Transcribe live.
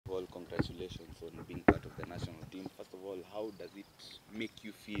congratulations on being part of the national team. First of all, how does it make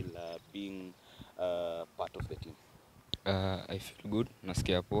you feel being part of the team? I feel good,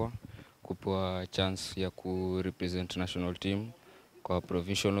 nasikia poa kupewa chance ya represent national team kwa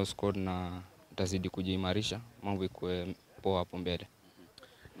provincial squad na tazidi kujiimarisha, mambo ikuwe poa hapo mbele.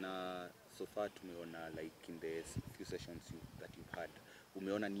 Na so far tumeona like in the few sessions that you've had,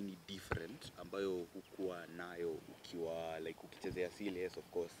 umeona nini different ambayo hukuwa nayo ukiwa like ukichezea CLS of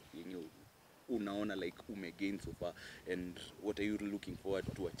course yenyewe unaona like gain so far, and what are you looking forward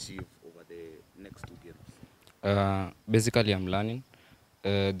to achieve over the next 2 games? Basically I'm learning.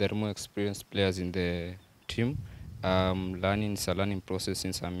 There are more experienced players in the team. Learning is a learning process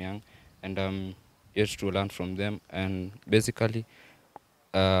since I'm young, and I'm yet to learn from them. And basically,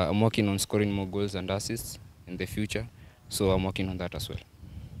 I'm working on scoring more goals and assists in the future, so I'm working on that as well.